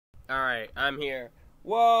Alright, I'm here.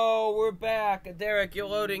 Whoa, we're back. Derek, you're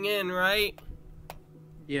loading in, right?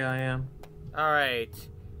 Yeah, I am. Alright.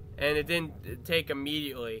 And it didn't take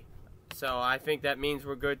immediately. So I think that means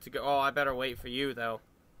we're good to go. Oh, I better wait for you, though.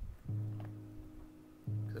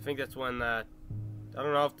 'Cause I think that's when, I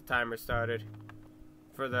don't know if the timer started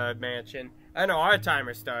for the mansion. I know our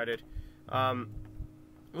timer started. Ooh,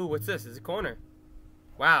 what's this? It's a corner.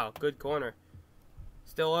 Wow, good corner.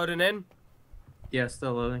 Still loading in? Yeah,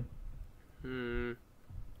 still loading.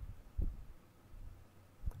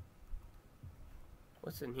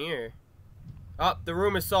 What's in here? Oh, the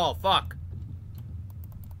room is solved. Fuck.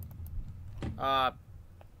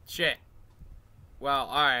 Shit. Well,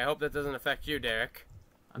 alright, I hope that doesn't affect you, Derek.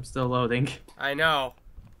 I'm still loading. I know.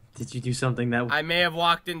 Did you do something that... I may have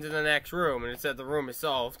walked into the next room and it said the room is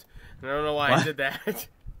solved. And I don't know why What? I did that.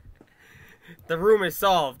 The room is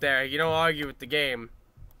solved, Derek. You don't argue with the game.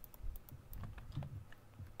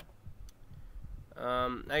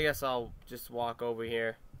 I guess I'll just walk over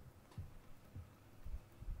here.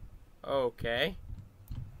 Okay.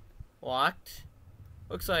 Locked.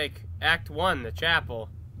 Looks like Act 1, the chapel.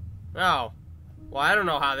 Oh. Well, I don't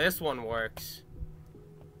know how this one works.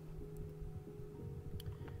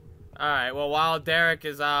 Alright, well, while Derek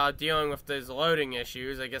is dealing with these loading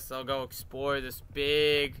issues, I guess I'll go explore this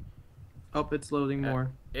big... Oh, it's loading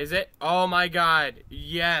more. Is it? Oh my god.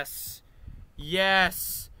 Yes.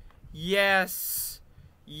 Yes. Yes.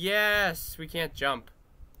 Yes. We can't jump.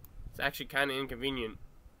 It's actually kind of inconvenient.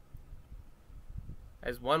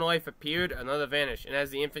 As one life appeared, another vanished. And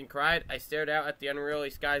as the infant cried, I stared out at the unreal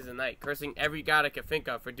skies of the night, cursing every god I could think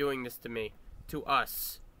of for doing this to me. To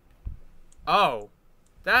us. Oh.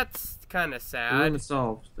 That's kind of sad. The room is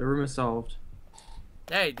solved. The room is solved.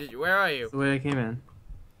 Hey, where are you? That's the way I came in.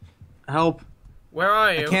 Help. Where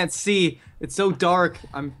are you? I can't see. It's so dark.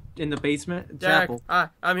 I'm in the basement. Derek,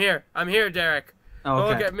 Chapel. I'm here. I'm here, Derek. Oh,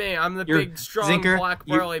 okay. Look at me. I'm the You're big, strong, Zinker, black,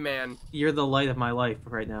 burly man. You're the light of my life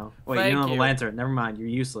right now. Wait, Thank you don't have you. a lantern. Never mind. You're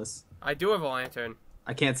useless. I do have a lantern.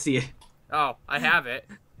 I can't see it. Oh, I have it.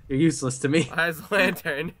 You're useless to me. I have a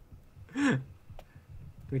lantern.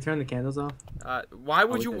 Can we turn the candles off? Why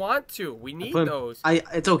would we you did. want to? We need Put 'em- those.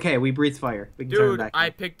 It's okay. We breathe fire. We can turn them Dude, back I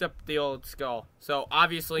on. picked up the old skull. So,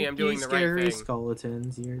 obviously, I'm doing the right Scary thing.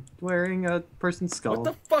 Skeletons. You're wearing a person's skull. What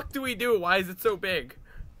the fuck do we do? Why is it so big?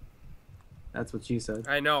 That's what she said.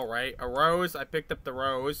 I know, right? A rose. I picked up the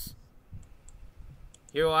rose.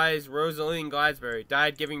 Here lies Rosaline Gladesbury.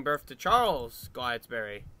 Died giving birth to Charles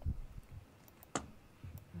Gladesbury.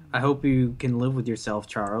 I hope you can live with yourself,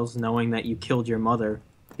 Charles, knowing that you killed your mother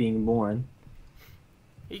being born.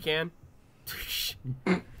 He can.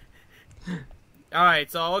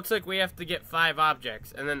 Alright, so it looks like we have to get 5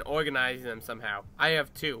 objects and then organize them somehow. I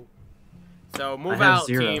have 2. So move I have out,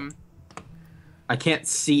 0. team. I can't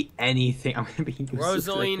see anything. I'm gonna be useless.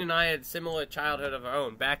 Rosaline and I had similar childhood of our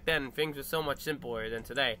own. Back then, things were so much simpler than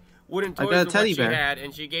today. Wooden I toys got a were what teddy she bear. had,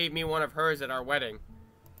 and she gave me one of hers at our wedding.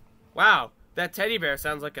 Wow, that teddy bear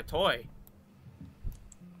sounds like a toy.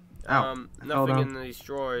 Ow. Nothing in these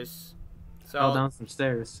drawers. Fell So, down some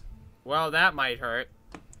stairs. well, that might hurt.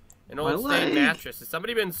 An My old stained leg. mattress. Has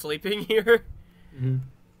somebody been sleeping here? Mm-hmm.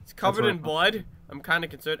 It's covered what in I found. blood. I'm kind of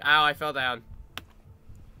concerned. Ow, I fell down.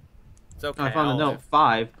 It's okay. I found a I'll note. live.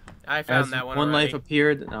 5. I found As that one one already. life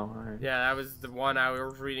appeared. No, alright. Yeah, that was the one I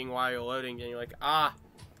was reading while you're loading, and you're like,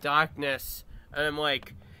 darkness. And I'm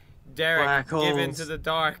like, Derek, Black give in holes. to the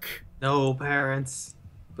dark. No parents.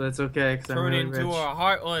 But it's okay, because I'm Turn really into rich. a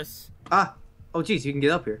heartless. Ah! Oh, jeez, you can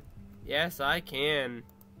get up here. Yes, I can.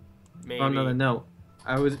 Maybe. Found another note.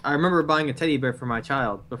 I remember buying a teddy bear for my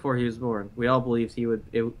child before he was born. We all believed he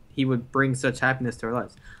would bring such happiness to our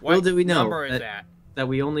lives. What Little did we know number is that? that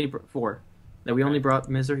we only we only brought us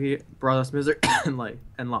misery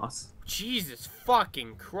and loss. Jesus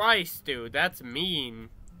fucking Christ, dude. That's mean.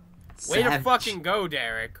 Way to Savage. fucking go,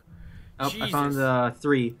 Derek. Oh, Jesus. I found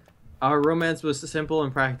 3. Our romance was simple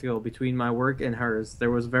and practical between my work and hers. There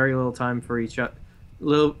was very little time for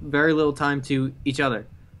very little time to each other.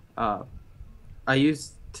 I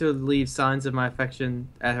used to leave signs of my affection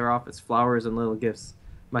at her office, flowers and little gifts.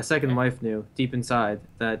 My second wife knew, deep inside,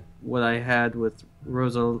 that what I had with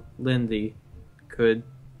Rosalinda could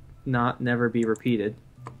never be repeated.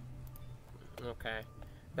 Okay.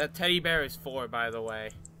 That teddy bear is 4, by the way.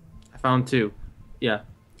 I found 2. Yeah.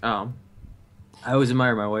 I always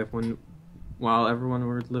admired my wife while everyone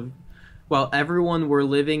were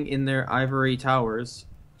living in their ivory towers.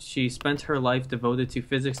 She spent her life devoted to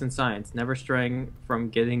physics and science, never straying from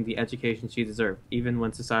getting the education she deserved, even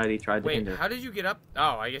when society tried to Wait, hinder. how did you get up?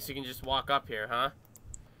 Oh, I guess you can just walk up here, huh?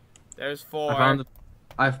 There's 4.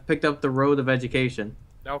 I've picked up the road of education.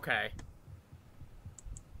 Okay.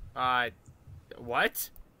 What?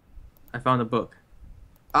 I found a book.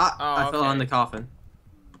 Oh, I fell on the coffin.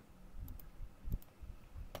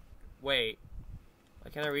 Wait.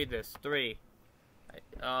 Why can't I read this? 3.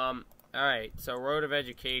 Alright, so Road of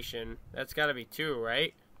Education. That's gotta be 2,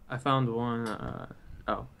 right? I found one,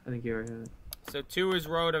 oh, I think you already had it. So 2 is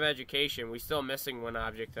Road of Education. We still missing one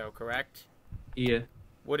object, though, correct? Yeah.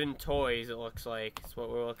 Wooden toys, it looks like. That's what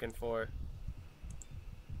we're looking for.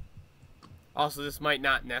 Also, this might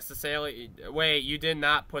not necessarily... Wait, you did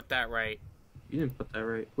not put that right. You didn't put that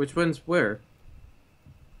right. Which one's where?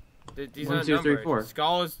 These 1, aren't 2, 3, numbered. 4.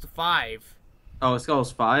 Skull is 5. Oh, skull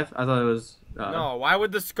is 5? I thought it was... No, why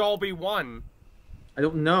would the skull be 1? I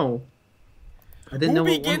don't know. I didn't know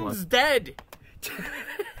Who what one was. begins dead?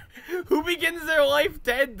 Who begins their life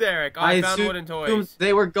dead, Derek? Oh, I found wooden toys.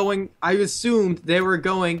 I assumed they were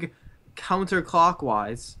going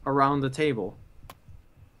counterclockwise around the table.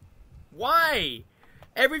 Why?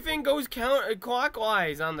 Everything goes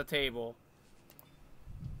counterclockwise on the table.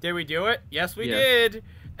 Did we do it? Yes, we did.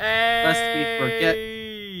 Hey! Lest we forget.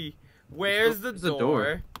 Where's the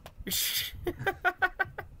door?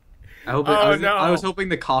 I was hoping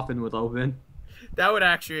the coffin would open. That would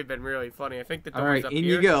actually have been really funny. I think the door's Alright, up in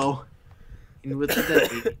here. you go. In with the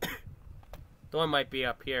deputy. Door might be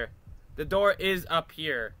up here. The door is up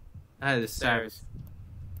here. That is sad.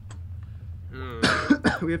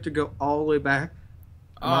 We have to go all the way back.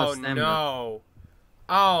 Oh no.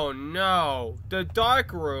 Oh no. The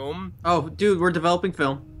dark room. Oh, dude, we're developing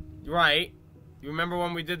film. Right. You remember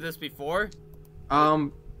when we did this before? I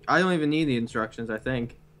don't even need the instructions, I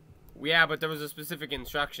think. Yeah, but there was a specific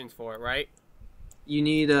instructions for it, right? You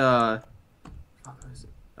need yeah,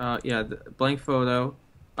 the blank photo.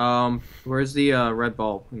 Where's the red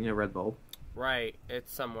bulb? We need a red bulb. Right,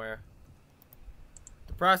 it's somewhere.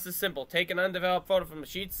 The process is simple. Take an undeveloped photo from the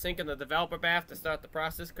sheets, sink in the developer bath to start the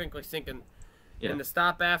process, quickly sink in the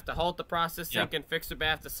stop bath to halt the process, sink in fixer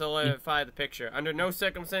bath to solidify the picture. Under no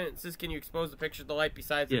circumstances can you expose the picture to the light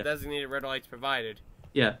besides the designated red lights provided.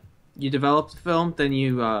 Yeah. You develop the film, then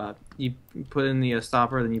you put in the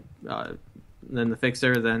stopper, then then the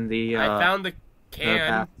fixer, then the I found the can. The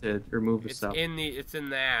path to remove the stuff. It's in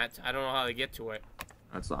that. I don't know how to get to it.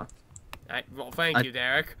 That's locked. Well, thank you,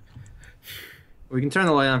 Derek. We can turn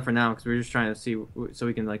the light on for now because we're just trying to see so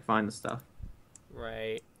we can like find the stuff.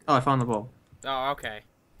 Right. Oh, I found the bulb. Oh, okay.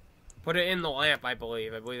 Put it in the lamp, I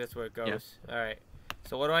believe. I believe that's where it goes. Yeah. All right.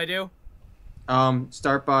 So what do I do?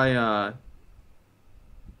 Start by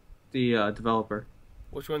the developer.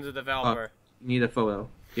 Which one's the developer? You need a photo.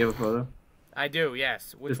 Do you have a photo? I do,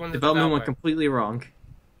 yes. Which one's the developer? Development went developer? completely wrong.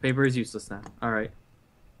 Paper is useless now. Alright.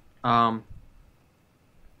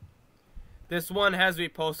 This one has a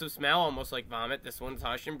repulsive smell, almost like vomit. This one's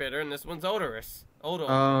harsh and bitter, and this one's odorous.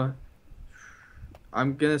 Odor.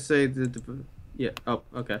 I'm gonna say yeah. Oh,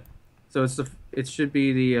 okay. So it should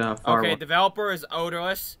be the far Okay, one. developer is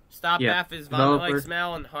odorless. Stop bath is vomit-like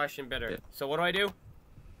smell, and harsh and bitter. Yeah. So what do I do?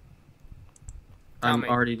 I'm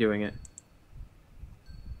already doing it.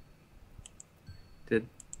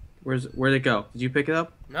 Where'd it go? Did you pick it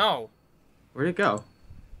up? No. Where'd it go?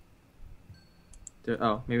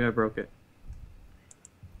 Oh, maybe I broke it.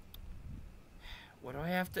 What do I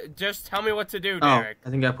have to... Just tell me what to do, Oh, Derek.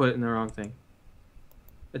 I think I put it in the wrong thing.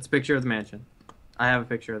 It's a picture of the mansion. I have a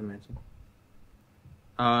picture of the mansion.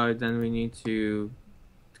 Then we need to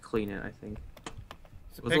clean it, I think.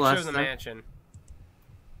 It's a picture of the mansion.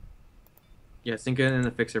 Yeah, sink it in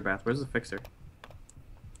the fixer bath. Where's the fixer?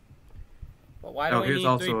 But why do we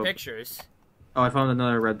need 3 pictures? Oh, I found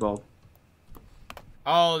another red bulb.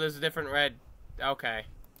 Oh, there's a different red. Okay.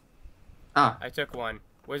 Ah. I took one.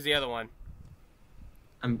 Where's the other one?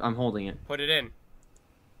 I'm holding it. Put it in.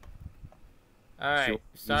 Alright,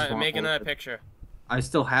 so make another picture. I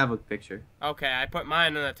still have a picture. Okay, I put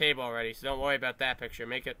mine on the table already, so don't worry about that picture.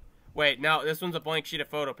 Make it... Wait, no, this one's a blank sheet of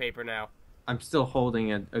photo paper now. I'm still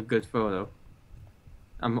holding a good photo.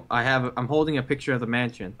 I'm holding a picture of the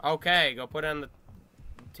mansion. Okay, go put it on the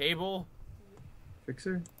table.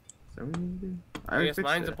 Fixer? Is that what you need to do? I guess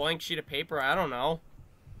mine's a blank sheet of paper. I don't know.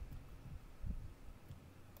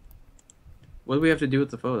 What do we have to do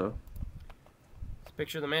with the photo? It's a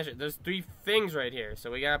picture of the mansion. There's 3 things right here,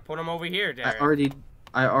 so we gotta put them over here, Derek.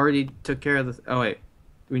 I already took care of the... Oh, wait.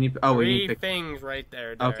 We need... Oh, we need... 3 things right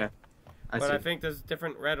there, Derek. Okay. I think there's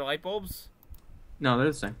different red light bulbs. No, they're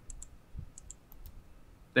the same.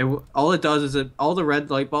 All it does is all the red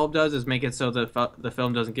light bulb does is make it so the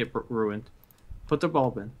film doesn't get ruined. Put the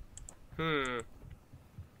bulb in.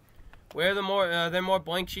 Where are there more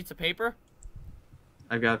blank sheets of paper?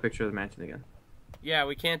 I've got a picture of the mansion again. Yeah,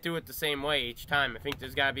 we can't do it the same way each time. I think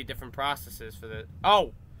there's got to be different processes for the...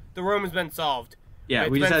 Oh! The room has been solved. Yeah,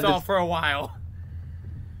 it's we just been had solved for a while.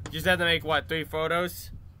 Just had to make, what, 3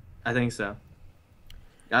 photos? I think so.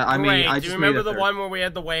 I mean, I do just you remember made a the one where we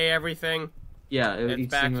had to weigh everything? Yeah,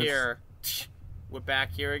 It's back here. We're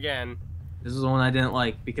back here again. This is the one I didn't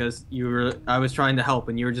like because I was trying to help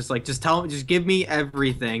and you were just like, just give me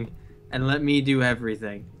everything and let me do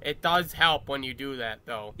everything. It does help when you do that,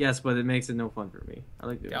 though. Yes, but it makes it no fun for me. I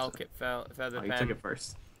like doing Delicate feather Oh, pen. you took it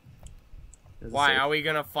first. Why? Are we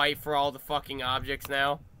gonna fight for all the fucking objects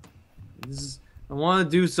now? I want to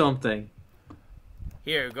do something.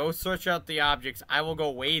 Here, go search out the objects. I will go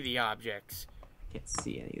weigh the objects. Can't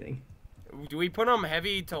see anything. Do we put them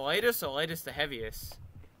heavy to lightest or lightest to heaviest?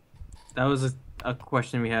 That was a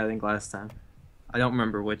question we had, I think, last time. I don't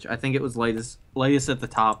remember which. I think it was lightest at the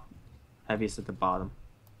top, heaviest at the bottom.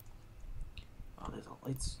 Oh, there's a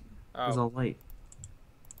light. There's a light.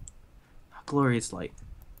 A glorious light.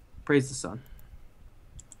 Praise the sun.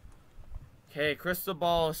 Okay, crystal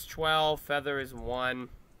ball is 12, feather is 1.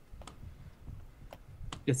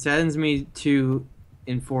 It saddens me to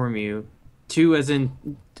inform you, as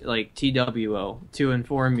in like TWO, to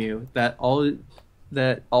inform you that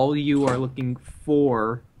all you are looking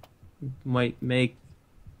for might make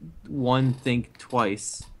one think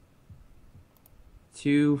twice.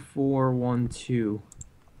 2, 4, 1, 2.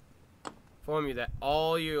 Inform you that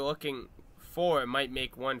all you're looking for might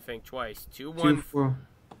make one think twice. 2, 2, 1, 4,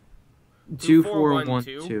 2, 4, 1, 1,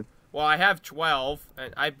 2. 2. Well, I have 12,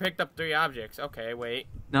 and I picked up 3 objects. Okay, wait.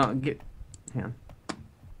 No, hang on.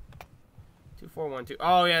 2, 4, 1, 2.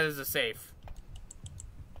 Oh, yeah, there's a safe.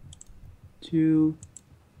 2,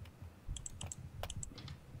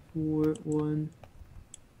 4, 1.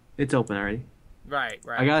 It's open already. Right.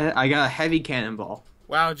 I got a heavy cannonball.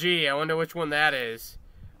 Wow, gee, I wonder which one that is.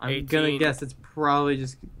 I'm 18. gonna guess it probably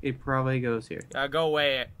goes here. Go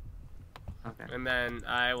weigh it. Okay. And then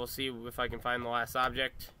I will see if I can find the last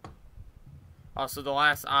object. Also, the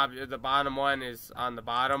last object, the bottom one is on the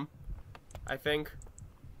bottom, I think.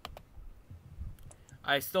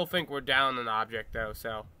 I still think we're down an object, though,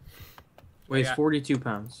 so. Weighs 42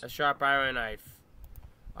 pounds. A sharp iron knife.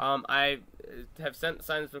 I have signed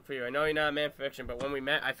this book for you. I know you're not a man for fiction, but when we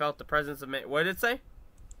met, I felt the presence of man. What did it say?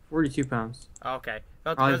 42 pounds. Okay.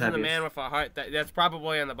 Felt the presence of a man with a heart. That's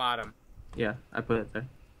probably on the bottom. Yeah, I put it there.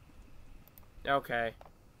 Okay.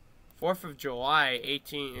 4th of July,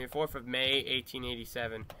 4th of May,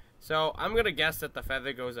 1887. So, I'm going to guess that the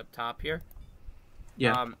feather goes up top here.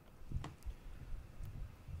 Yeah.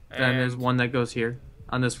 Then there's one that goes here,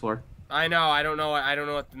 on this floor. I know, I don't know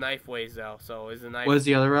what the knife weighs, though. So, is the knife... What is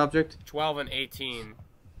the other object? 12 and 18.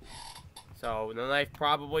 So, the knife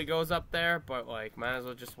probably goes up there, but, like, might as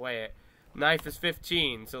well just weigh it. Knife is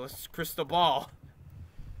 15, so let's crystal ball.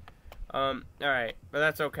 Alright, but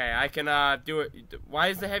that's okay. I can, do it. Why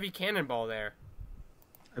is the heavy cannonball there?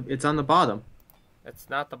 It's on the bottom. That's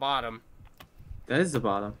not the bottom. That is the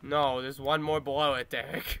bottom. No, there's one more below it,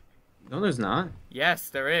 Derek. No, there's not. Yes,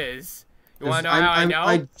 there is. You want to know how I know?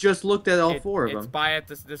 I just looked at all 4 of them. It's by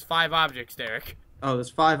there's 5 objects, Derek. Oh, there's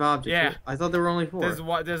 5 objects. Yeah. I thought there were only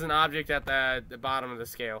 4. There's an object at the bottom of the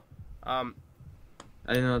scale. I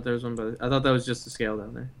didn't know that there was one, but I thought that was just the scale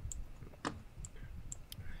down there.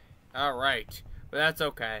 Alright. But that's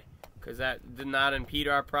okay. Because that did not impede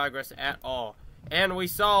our progress at all. And we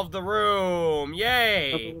solved the room!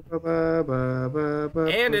 Yay!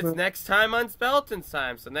 And it's next time on Speletons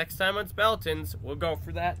time. So next time on Speletons, we'll go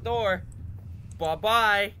for that door.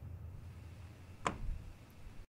 Bye-bye.